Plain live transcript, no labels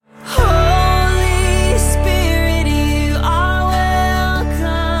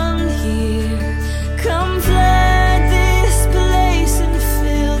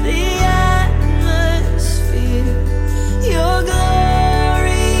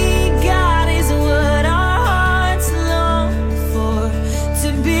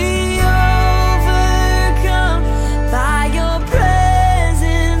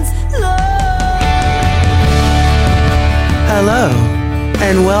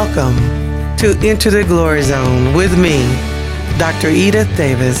Welcome to Enter the Glory Zone with me, Dr. Edith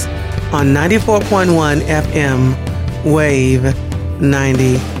Davis, on 94.1 FM, Wave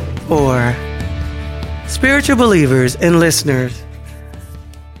 94. Spiritual believers and listeners,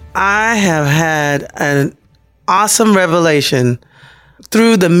 I have had an awesome revelation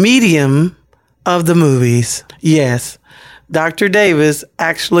through the medium of the movies. Yes, Dr. Davis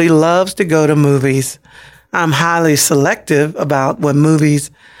actually loves to go to movies. I'm highly selective about what movies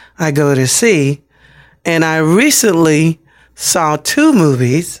I go to see. And I recently saw two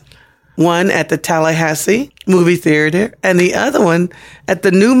movies, one at the Tallahassee movie theater and the other one at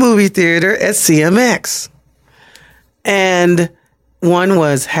the new movie theater at CMX. And one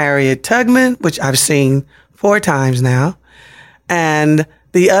was Harriet Tubman, which I've seen 4 times now. And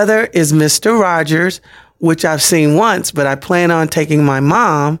the other is Mr. Rogers, which I've seen once, but I plan on taking my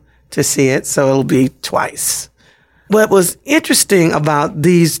mom to see it, so it'll be twice. What was interesting about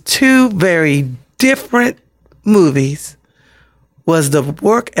these two very different movies was the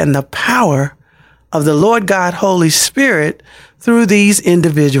work and the power of the Lord God Holy Spirit through these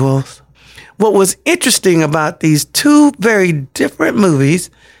individuals. What was interesting about these two very different movies,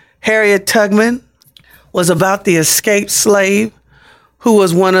 Harriet Tubman was about the escaped slave who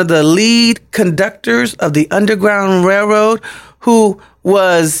was one of the lead conductors of the Underground Railroad, who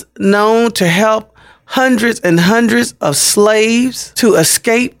was known to help hundreds and hundreds of slaves to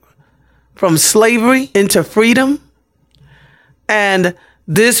escape from slavery into freedom. And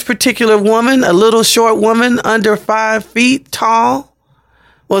this particular woman, a little short woman under 5 feet tall,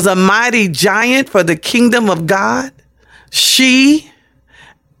 was a mighty giant for the kingdom of God. She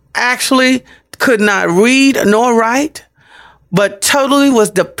actually could not read nor write, but totally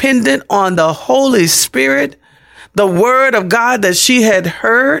was dependent on the Holy Spirit, the word of God that she had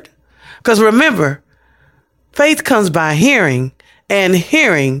heard. Because remember, faith comes by hearing, and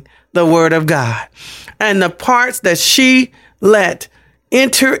hearing the word of God. And the parts that she let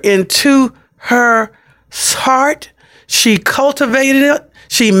enter into her heart, she cultivated it.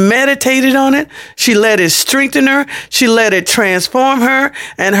 She meditated on it. She let it strengthen her. She let it transform her,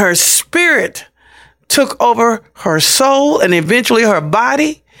 and her spirit took over her soul and eventually her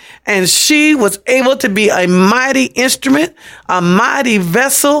body. And she was able to be a mighty instrument, a mighty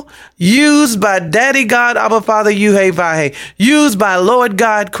vessel used by Daddy God, Abba Father, Yuhe Vahe, used by Lord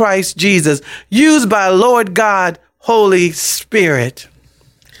God, Christ Jesus, used by Lord God, Holy Spirit.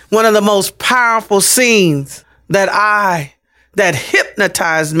 One of the most powerful scenes that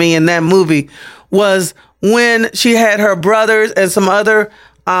hypnotized me in that movie was when she had her brothers and some other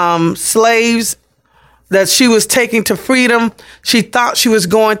slaves that she was taking to freedom. She thought she was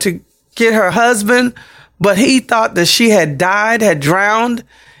going to get her husband, but he thought that she had died, had drowned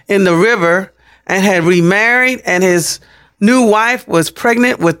in the river, and had remarried, and his new wife was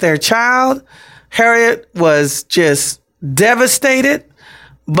pregnant with their child. Harriet was just devastated,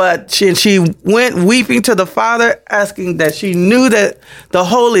 but she went weeping to the Father, asking that she knew that the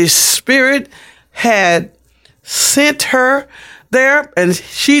Holy Spirit had sent her there, and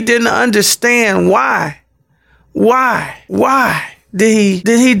she didn't understand why. Why did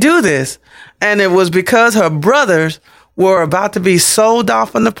he do this? And it was because her brothers were about to be sold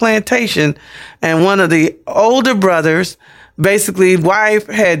off on the plantation. And one of the older brothers, basically wife,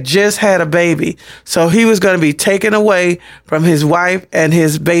 had just had a baby. So he was going to be taken away from his wife and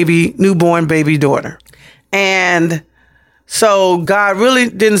his newborn baby daughter. And so God really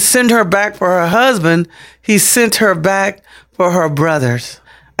didn't send her back for her husband. He sent her back for her brothers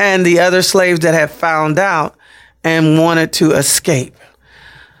and the other slaves that had found out and wanted to escape.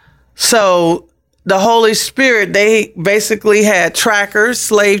 So the Holy Spirit, they basically had trackers,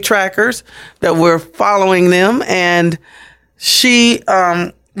 slave trackers that were following them. And she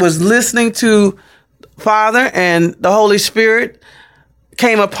was listening to Father, and the Holy Spirit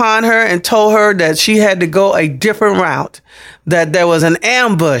came upon her and told her that she had to go a different route, that there was an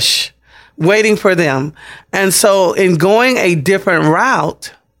ambush waiting for them. And so in going a different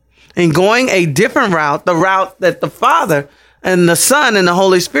route, the route that the Father and the Son and the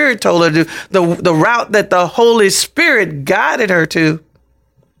Holy Spirit told her to, the route that the Holy Spirit guided her to,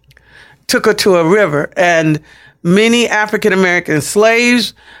 took her to a river. And many African American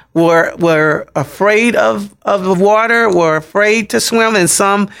slaves were afraid of the water, were afraid to swim. And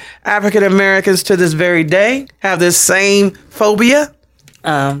some African Americans to this very day have this same phobia.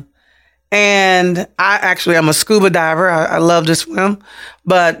 And I'm a scuba diver. I love to swim,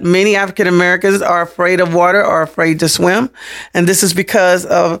 but many African Americans are afraid of water or afraid to swim. And this is because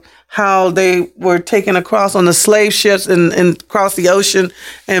of how they were taken across on the slave ships and across the ocean.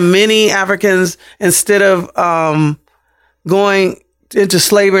 And many Africans, instead of going into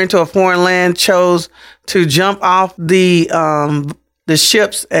slavery, into a foreign land, chose to jump off the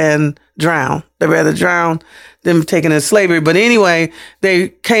ships and drown. They'd rather drown than taken into slavery. But anyway, they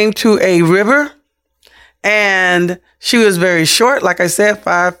came to a river, and she was very short, like I said,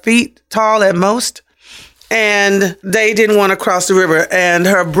 5 feet tall at most. And they didn't want to cross the river. And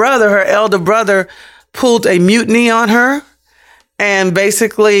her elder brother, pulled a mutiny on her and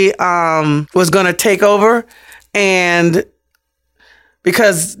basically was going to take over. And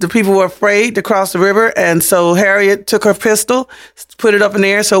because the people were afraid to cross the river. And so Harriet took her pistol, put it up in the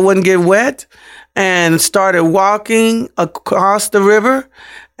air so it wouldn't get wet, and started walking across the river.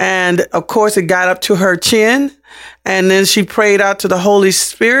 And of course, it got up to her chin. And then she prayed out to the Holy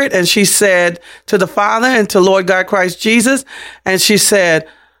Spirit, and she said to the Father and to Lord God Christ Jesus, and she said,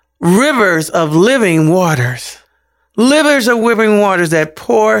 rivers of living waters that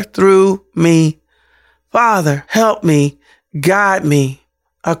pour through me. Father, help me, guide me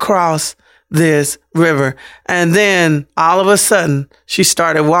across this river. And then all of a sudden she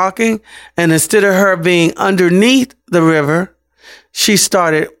started walking, and instead of her being underneath the river, she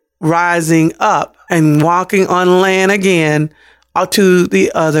started rising up and walking on land again out to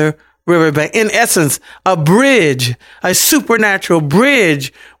the other riverbank. In essence, a supernatural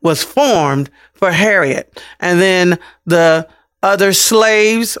bridge was formed for Harriet. And then the other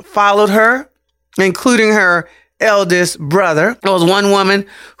slaves followed her, including her eldest brother. There was one woman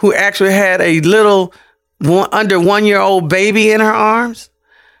who actually had a little under 1-year-old baby in her arms.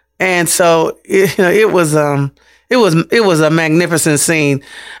 And so it was a magnificent scene.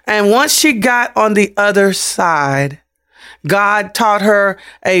 And once she got on the other side, God taught her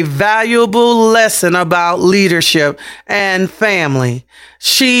a valuable lesson about leadership and family.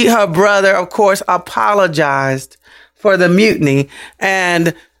 Her brother, of course, apologized for the mutiny,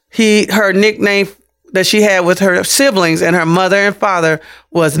 and her nickname that she had with her siblings and her mother and father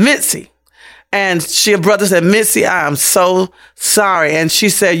was Mitzi. And her brother said, Mitzi, I am so sorry. And she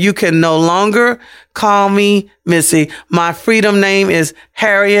said, you can no longer call me Mitzi. My freedom name is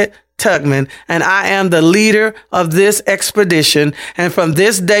Harriet Tubman, and I am the leader of this expedition. And from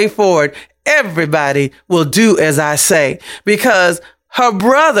this day forward, everybody will do as I say, because her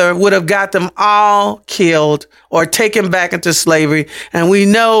brother would have got them all killed or taken back into slavery. And we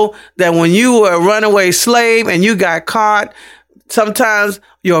know that when you were a runaway slave and you got caught, sometimes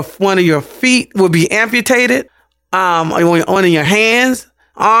one of your feet would be amputated, one of your hands,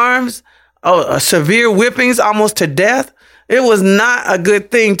 arms, severe whippings, almost to death. It was not a good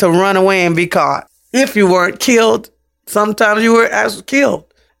thing to run away and be caught. If you weren't killed, sometimes you were actually killed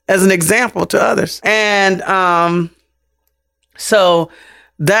as an example to others. And so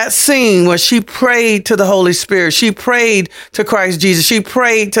that scene where she prayed to the Holy Spirit, she prayed to Christ Jesus, she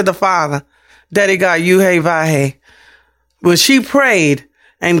prayed to the Father, Daddy God, Yuhe Vahe. When she prayed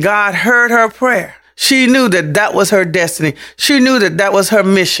and God heard her prayer, she knew that that was her destiny. She knew that that was her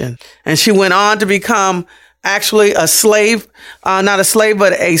mission. And she went on to become actually a slave, not a slave,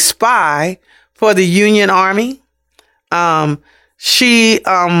 but a spy for the Union Army. She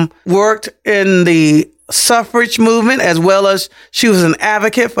worked in the suffrage movement, as well as she was an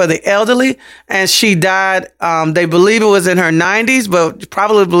advocate for the elderly. And she died, they believe it was in her 90s, but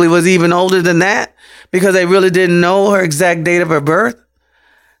probably was even older than that, because they really didn't know her exact date of her birth.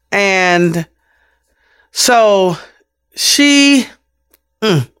 And so she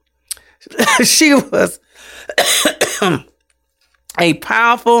was a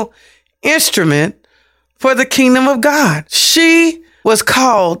powerful instrument for the kingdom of God. She was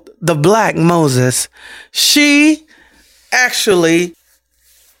called the Black Moses. She actually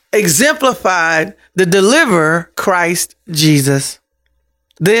exemplified the deliverer, Christ Jesus.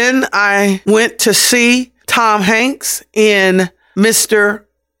 Then I went to see Tom Hanks in Mr.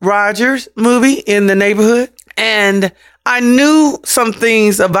 Rogers' movie In the Neighborhood, and I knew some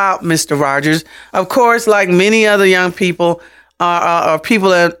things about Mr. Rogers. Of course, like many other young people, or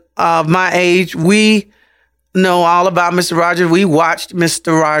people of my age, we know all about Mr. Rogers. We watched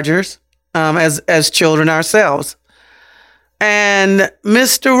Mr. Rogers as children ourselves. And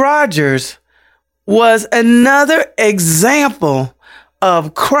Mr. Rogers was another example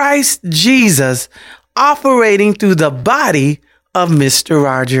of Christ Jesus operating through the body of Mr.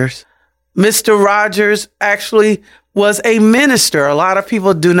 Rogers. Mr. Rogers actually was a minister. A lot of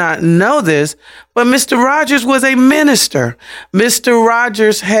people do not know this, but Mr. Rogers was a minister. Mr.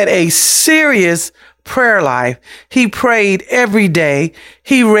 Rogers had a serious prayer life. He prayed every day.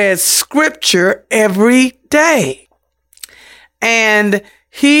 He read scripture every day. And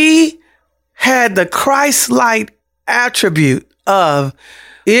he had the Christ-like attribute of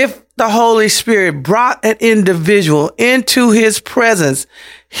If the Holy Spirit brought an individual into his presence,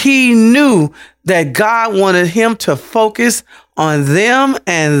 he knew that God wanted him to focus on them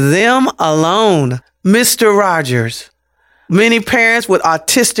and them alone. Mr. Rogers. Many parents with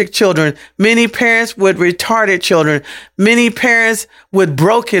autistic children, many parents with retarded children, many parents with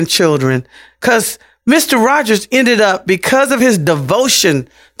broken children. Because Mr. Rogers ended up, because of his devotion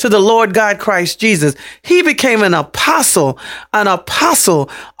to the Lord God Christ Jesus, he became an apostle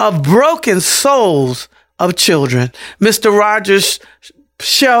of broken souls of children. Mr. Rogers'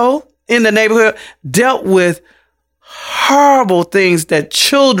 show in the neighborhood dealt with horrible things that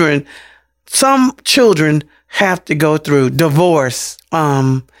some children have to go through: divorce,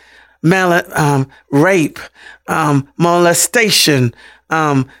 rape, molestation,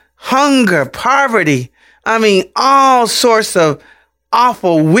 hunger, poverty. I mean, all sorts of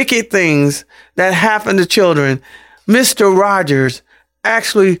awful, wicked things that happen to children. Mr. Rogers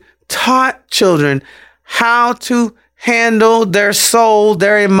actually taught children how to handle their soul,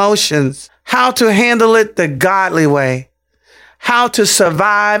 their emotions, how to handle it the godly way, how to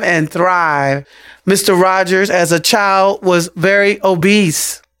survive and thrive. Mr. Rogers, as a child, was very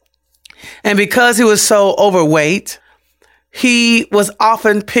obese. And because he was so overweight, he was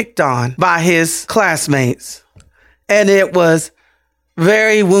often picked on by his classmates. And it was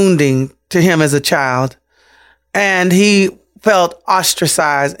very wounding to him as a child. And he felt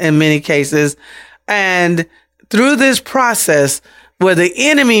ostracized in many cases. And through this process, where the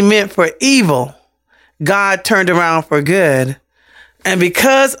enemy meant for evil, God turned around for good. And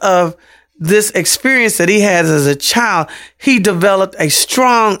because of this experience that he had as a child, he developed a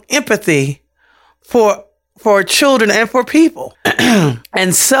strong empathy for children and for people.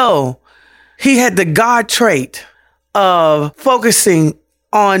 And so he had the God trait of focusing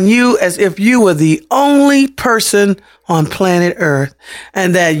on you as if you were the only person on planet Earth,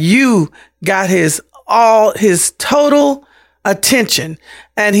 and that you got his total attention,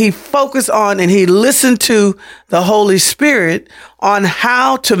 and he focused on and he listened to the Holy Spirit on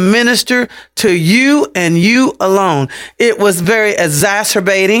how to minister to you and you alone. It was very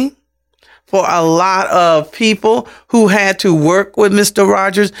exacerbating for a lot of people who had to work with Mr.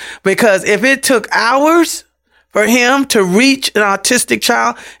 Rogers, because if it took hours for him to reach an autistic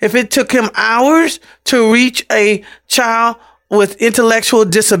child, if it took him hours to reach a child with intellectual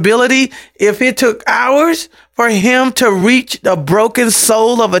disability, if it took hours for him to reach the broken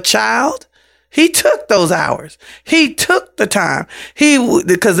soul of a child, he took those hours. He took the time.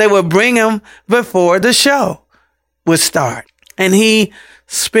 Because they would bring him before the show would start. And he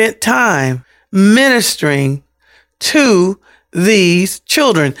spent time ministering to these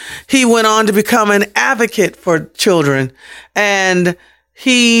children. He went on to become an advocate for children. And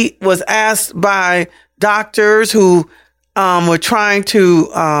he was asked by doctors who were trying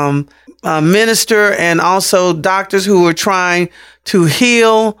to minister, and also doctors who were trying to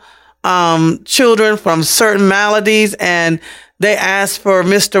heal children from certain maladies. And they asked for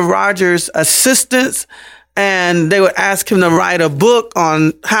Mr. Rogers' assistance, and they would ask him to write a book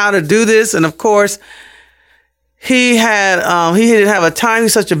on how to do this. And of course, he didn't have a time.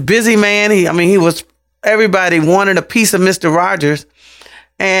 He's such a busy man. Everybody wanted a piece of Mr. Rogers.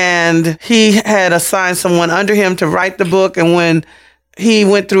 And he had assigned someone under him to write the book. And when he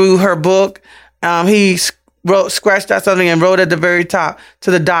went through her book, he scratched out something and wrote at the very top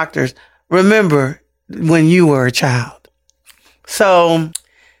to the doctors, "Remember when you were a child." So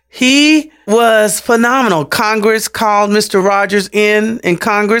he was phenomenal. Congress called Mr. Rogers in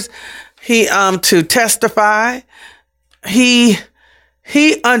Congress to testify. He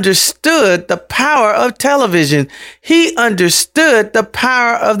understood the power of television. He understood the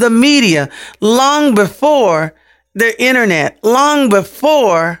power of the media long before the internet, long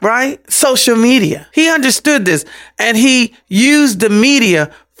before, social media. He understood this, and he used the media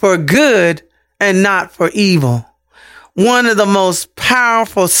for good and not for evil. One of the most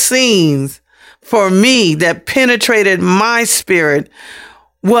powerful scenes for me that penetrated my spirit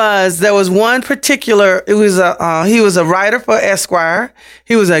there was one particular, he was a writer for Esquire.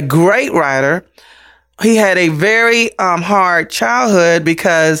 He was a great writer. He had a very hard childhood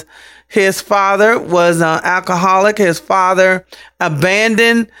because his father was an alcoholic. His father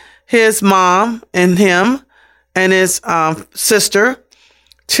abandoned his mom and him and his sister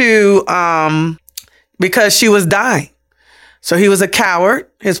because she was dying. So he was a coward.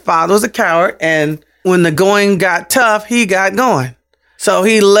 His father was a coward. And when the going got tough, he got going. So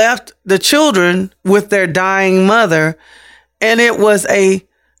he left the children with their dying mother, and it was an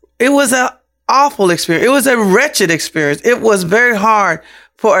awful experience. It was a wretched experience. It was very hard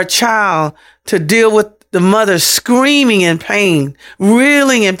for a child to deal with the mother screaming in pain,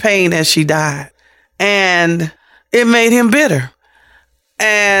 reeling in pain as she died. And it made him bitter.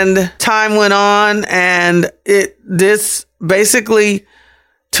 And time went on, and this basically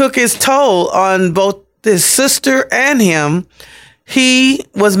took its toll on both his sister and him. He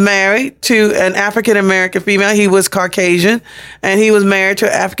was married to an African-American female. He was Caucasian, and he was married to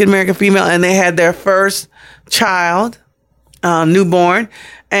an African-American female, and they had their first child, newborn.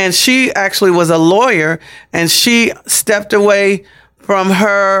 And she actually was a lawyer, and she stepped away from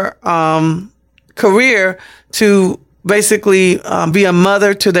her career to basically be a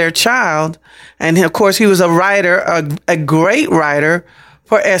mother to their child. And of course, he was a writer, a great writer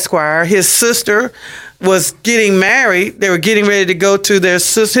for Esquire. His sister was getting married. They were getting ready to go to his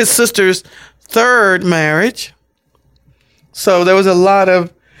sister's third marriage. So there was a lot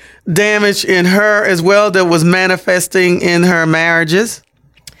of damage in her as well that was manifesting in her marriages.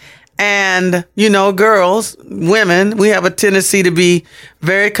 And, you know, girls, women, we have a tendency to be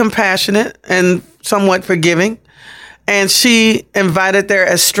very compassionate and somewhat forgiving. And she invited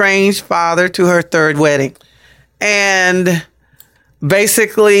their estranged father to her third wedding. And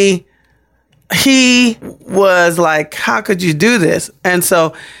basically, he was like, how could you do this? And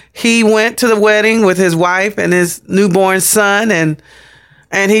so he went to the wedding with his wife and his newborn son,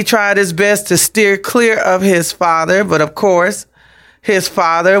 and he tried his best to steer clear of his father. But of course, his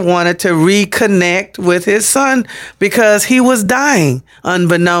father wanted to reconnect with his son because he was dying,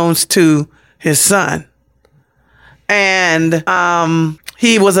 unbeknownst to his son. And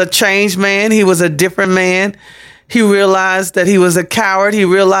he was a changed man. He was a different man. He realized that he was a coward. He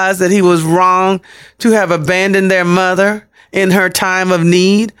realized that he was wrong to have abandoned their mother in her time of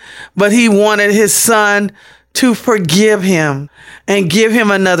need. But he wanted his son to forgive him and give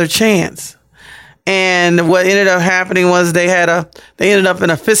him another chance. And what ended up happening was they ended up in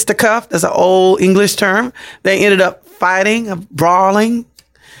a fisticuff. That's an old English term. They ended up fighting, brawling,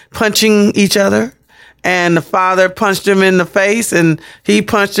 punching each other. And the father punched him in the face, and he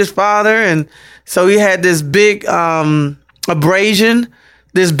punched his father. And so he had this big abrasion,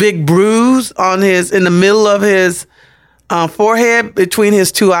 this big bruise in the middle of his forehead, between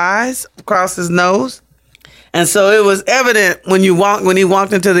his two eyes, across his nose. And so it was evident when he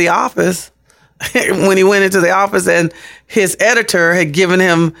walked into the office, when he went into the office, and his editor had given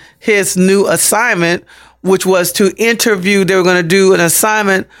him his new assignment, which was to interview. They were going to do an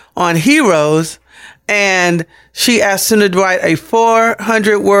assignment on heroes. And she asked him to write a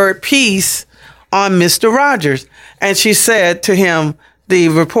 400-word piece on Mr. Rogers. And she said to him, the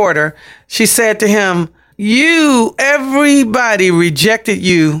reporter, she said to him, everybody rejected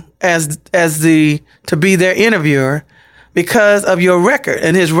you to be their interviewer because of your record.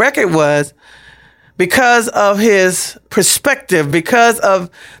 And his record was because of his perspective, because of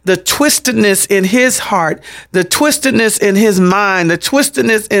the twistedness in his heart, the twistedness in his mind, the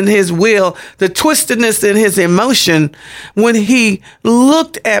twistedness in his will, the twistedness in his emotion. When he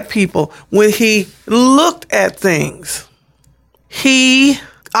looked at people, when he looked at things, he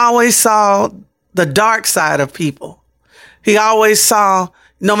always saw the dark side of people. He always saw,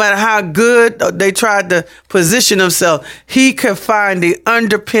 no matter how good they tried to position themselves, he could find the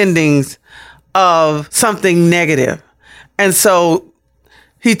underpinnings of something negative. And so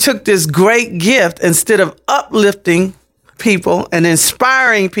he took this great gift, instead of uplifting people and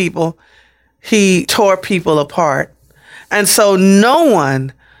inspiring people, he tore people apart. And so no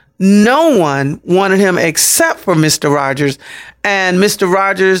one wanted him except for Mr. Rogers. And Mr.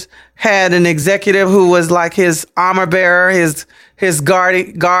 Rogers had an executive who was like his armor bearer, his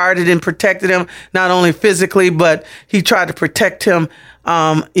guarded and protected him, not only physically, but he tried to protect him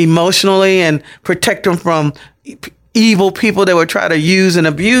emotionally and protect him from evil people that would try to use and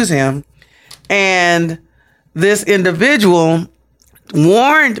abuse him. And this individual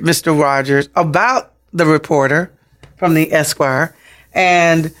warned Mr. Rogers about the reporter from the Esquire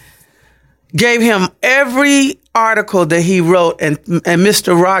and gave him every article that he wrote. And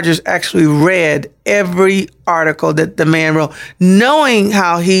Mr. Rogers actually read every article that the man wrote, knowing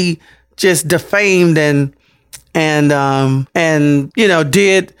how he just defamed and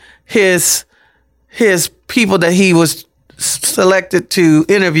did his people that he was selected to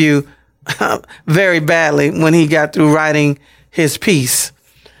interview very badly when he got through writing his piece.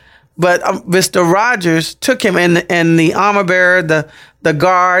 But Mr. Rogers took him, and the armor bearer, the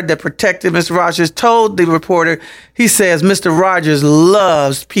guard that protected Mr. Rogers, told the reporter, he says, Mr. Rogers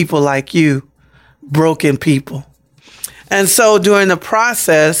loves people like you, broken people. And so during the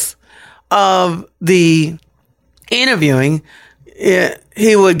process of the interviewing,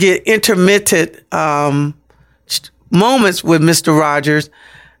 he would get intermittent moments with Mr. Rogers,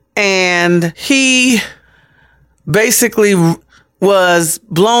 and he basically was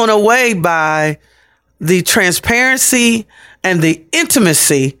blown away by the transparency and the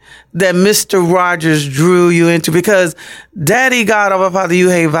intimacy that Mr. Rogers drew you into, because Daddy God, Abba Father,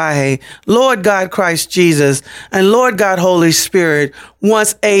 Yuhe Vahe, Lord God, Christ Jesus, and Lord God, Holy Spirit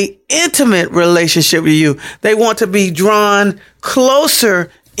wants a intimate relationship with you. They want to be drawn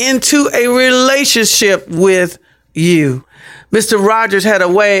closer into a relationship with you. Mr. Rogers had a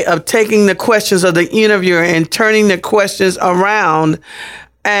way of taking the questions of the interviewer and turning the questions around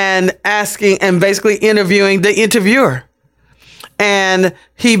and asking and basically interviewing the interviewer. And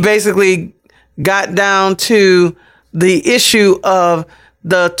he basically got down to the issue of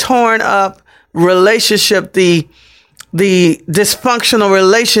the torn up relationship, the dysfunctional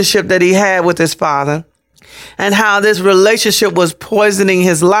relationship that he had with his father, and how this relationship was poisoning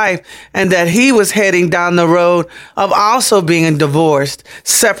his life, and that he was heading down the road of also being divorced,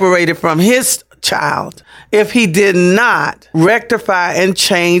 separated from his child, if he did not rectify and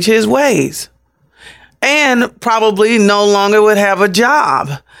change his ways. And probably no longer would have a job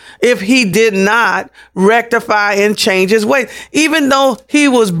if he did not rectify and change his ways. Even though he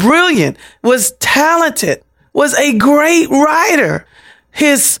was brilliant, was talented, was a great writer,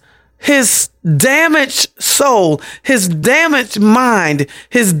 his damaged soul, his damaged mind,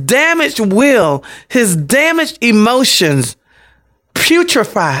 his damaged will, his damaged emotions,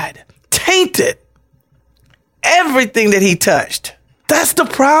 putrefied, tainted everything that he touched. That's the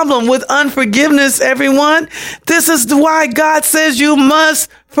problem with unforgiveness, everyone. This is why God says you must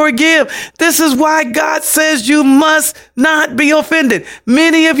forgive. This is why God says you must not be offended.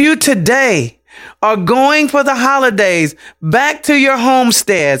 Many of you today are going for the holidays back to your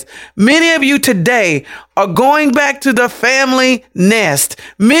homesteads. Many of you today are going back to the family nest.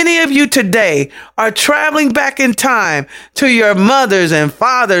 Many of you today are traveling back in time to your mothers and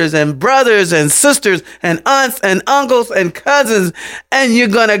fathers and brothers and sisters and aunts and uncles and cousins. And you're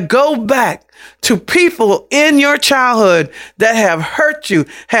going to go back to people in your childhood that have hurt you,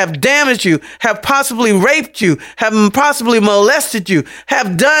 have damaged you, have possibly raped you, have possibly molested you,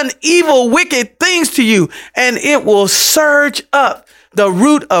 have done evil, wicked things to you. And it will surge up the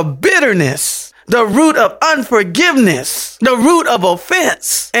root of bitterness, the root of unforgiveness, the root of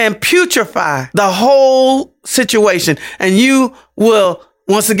offense, and putrefy the whole situation. And you will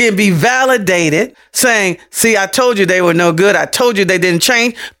once again be validated, saying, see, I told you they were no good. I told you they didn't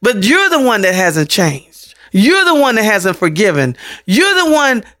change, but you're the one that hasn't changed. You're the one that hasn't forgiven. You're the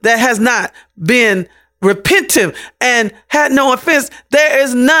one that has not been repentive and had no offense. There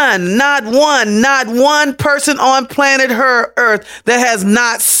is none, not one person on planet Earth that has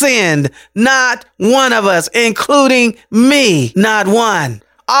not sinned. Not one of us, including me, not one.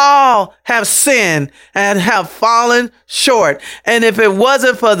 All have sinned and have fallen short. And if it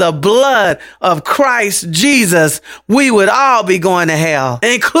wasn't for the blood of Christ Jesus, we would all be going to hell,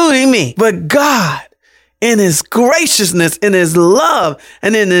 including me. But God, in his graciousness, in his love,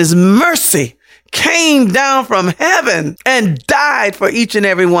 and in his mercy, came down from heaven and died for each and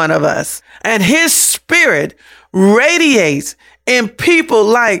every one of us. And his spirit radiates in people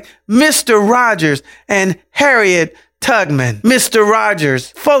like Mr. Rogers and Harriet Tubman. Mr. Rogers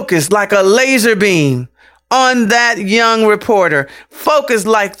focused like a laser beam on that young reporter, focused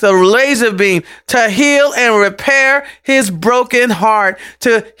like the laser beam to heal and repair his broken heart,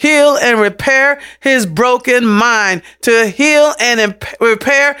 to heal and repair his broken mind, to heal and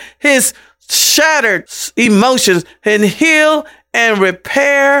repair his shattered emotions, and heal and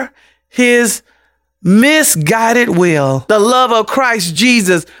repair his misguided will. The love of Christ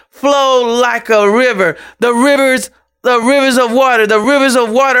Jesus flowed like a river. The rivers of water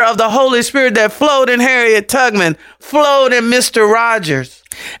of the Holy Spirit that flowed in Harriet Tubman, flowed in Mr. Rogers,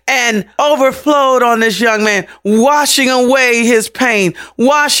 and overflowed on this young man, washing away his pain,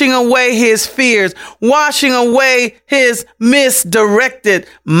 washing away his fears, washing away his misdirected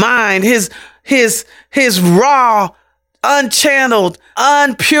mind, his raw, unchanneled,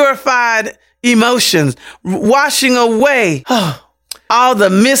 unpurified emotions, washing away all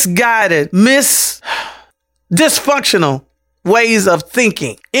the misguided, dysfunctional ways of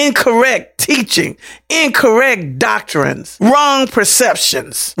thinking, incorrect teaching, incorrect doctrines, wrong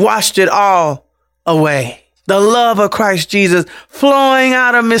perceptions, washed it all away. The love of Christ Jesus flowing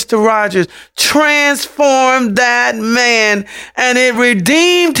out of Mr. Rogers transformed that man, and it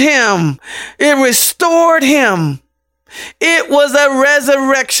redeemed him. It restored him. It was a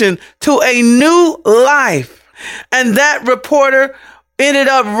resurrection to a new life. And that reporter ended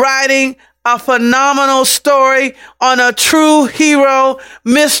up writing a phenomenal story on a true hero,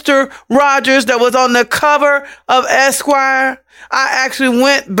 Mr. Rogers, that was on the cover of Esquire. I actually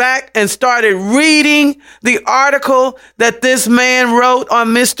went back and started reading the article that this man wrote on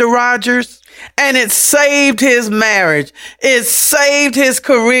Mr. Rogers, and it saved his marriage. It saved his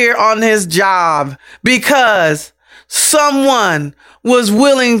career on his job because someone was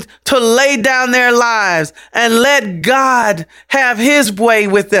willing to lay down their lives and let God have his way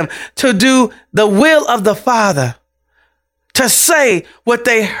with them, to do the will of the Father, to say what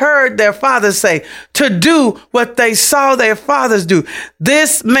they heard their fathers say, to do what they saw their fathers do.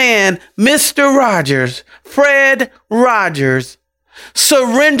 This man, Mr. Rogers, Fred Rogers,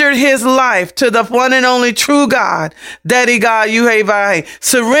 surrendered his life to the one and only true God, Daddy God, Yuhevah,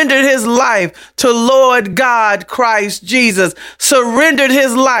 surrendered his life to Lord God, Christ Jesus, surrendered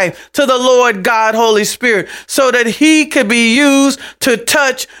his life to the Lord God, Holy Spirit, so that he could be used to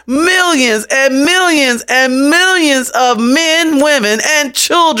touch millions and millions and millions of men, women, and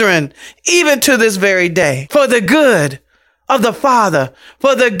children, even to this very day, for the good of the Father,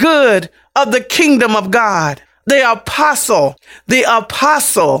 for the good of the kingdom of God. The apostle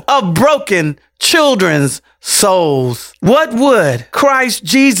of broken children's souls. What would Christ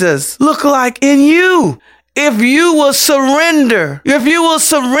Jesus look like in you if you will surrender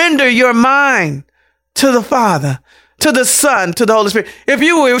your mind to the Father, to the Son, to the Holy Spirit? If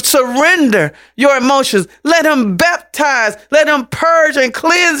you will surrender your emotions, let him baptize, let him purge and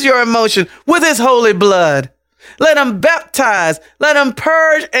cleanse your emotion with his holy blood. Let him baptize, let him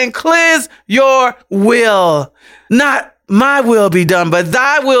purge and cleanse your will. Not my will be done, but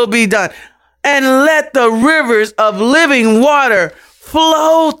thy will be done. And let the rivers of living water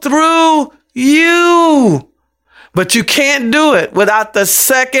flow through you. But you can't do it without the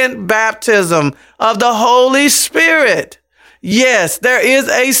second baptism of the Holy Spirit. Yes, there is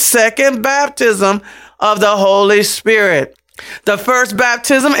a second baptism of the Holy Spirit. The first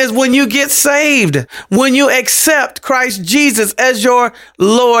baptism is when you get saved, when you accept Christ Jesus as your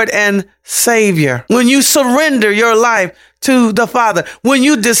Lord and Savior, when you surrender your life to the Father, when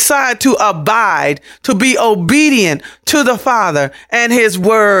you decide to abide, to be obedient to the Father and his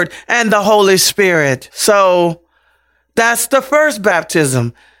word and the Holy Spirit. So that's the first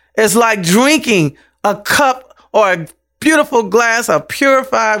baptism. It's like drinking a cup or a beautiful glass of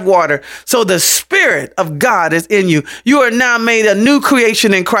purified water. So the Spirit of God is in you. You are now made a new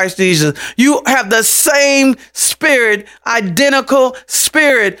creation in Christ Jesus. You have the same Spirit, identical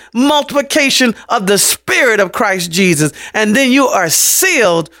Spirit, multiplication of the Spirit of Christ Jesus. And then you are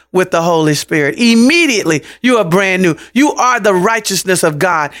sealed with the Holy Spirit. Immediately, you are brand new. You are the righteousness of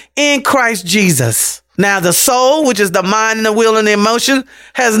God in Christ Jesus. Now, the soul, which is the mind and the will and the emotion,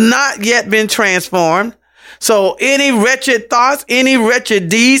 has not yet been transformed. So any wretched thoughts, any wretched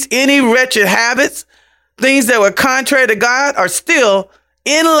deeds, any wretched habits, things that were contrary to God are still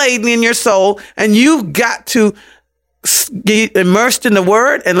inlaid in your soul. And you've got to get immersed in the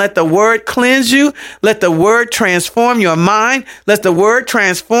word and let the word cleanse you. Let the word transform your mind. Let the word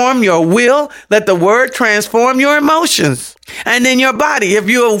transform your will. Let the word transform your emotions. And then your body. If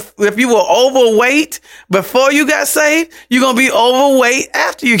you were overweight before you got saved, you're going to be overweight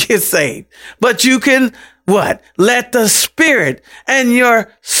after you get saved. But you can what? Let the Spirit and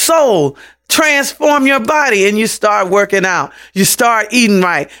your soul transform your body, and you start working out. You start eating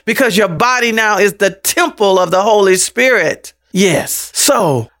right because your body now is the temple of the Holy Spirit. Yes.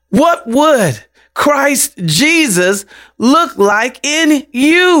 So what would Christ Jesus look like in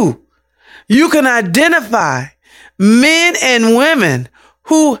you? You can identify men and women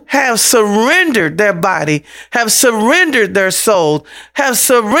who have surrendered their body, have surrendered their soul, have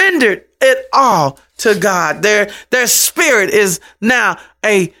surrendered it all to God. Their spirit is now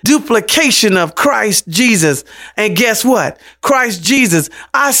a duplication of Christ Jesus. And guess what? Christ Jesus.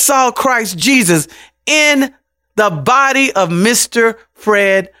 I saw Christ Jesus in the body of Mr.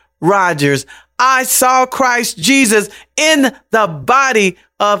 Fred Rogers. I saw Christ Jesus in the body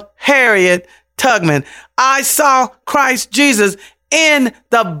of Harriet Tubman. I saw Christ Jesus in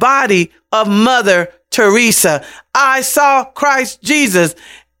the body of Mother Teresa. I saw Christ Jesus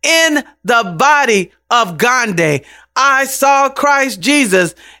in the body of Gandhi. I saw Christ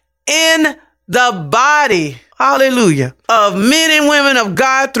Jesus in the body, hallelujah, of men and women of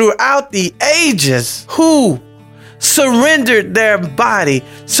God throughout the ages who surrendered their body,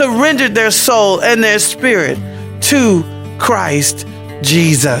 surrendered their soul and their spirit to Christ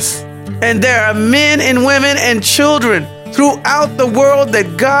Jesus. And there are men and women and children throughout the world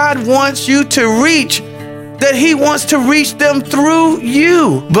that God wants you to reach, that he wants to reach them through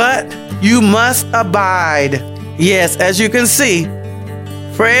you. But you must abide. Yes, as you can see,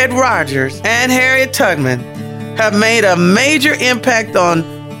 Fred Rogers, and Harriet Tubman have made a major impact on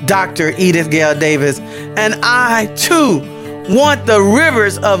Dr. Edith Gail Davis, and I too want the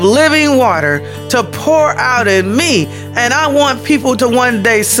rivers of living water to pour out in me, and I want people to one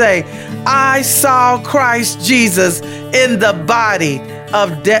day say, I saw Christ Jesus in the body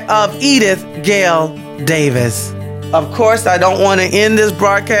of Edith Gail Davis. Of course, I don't want to end this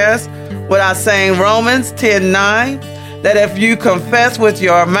broadcast without saying Romans 10:9, that if you confess with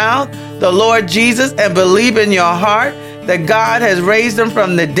your mouth the Lord Jesus and believe in your heart that God has raised him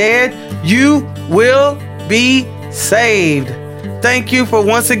from the dead, you will be saved. Thank you for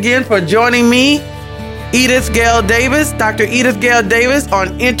once again for joining me, Edith Gail Davis, Dr. Edith Gail Davis,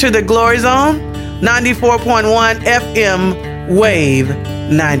 on Enter the Glory Zone, 94.1 FM, Wave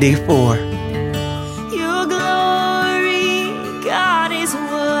 94. Your glory, God, is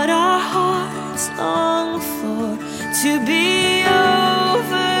what our hearts long for, to be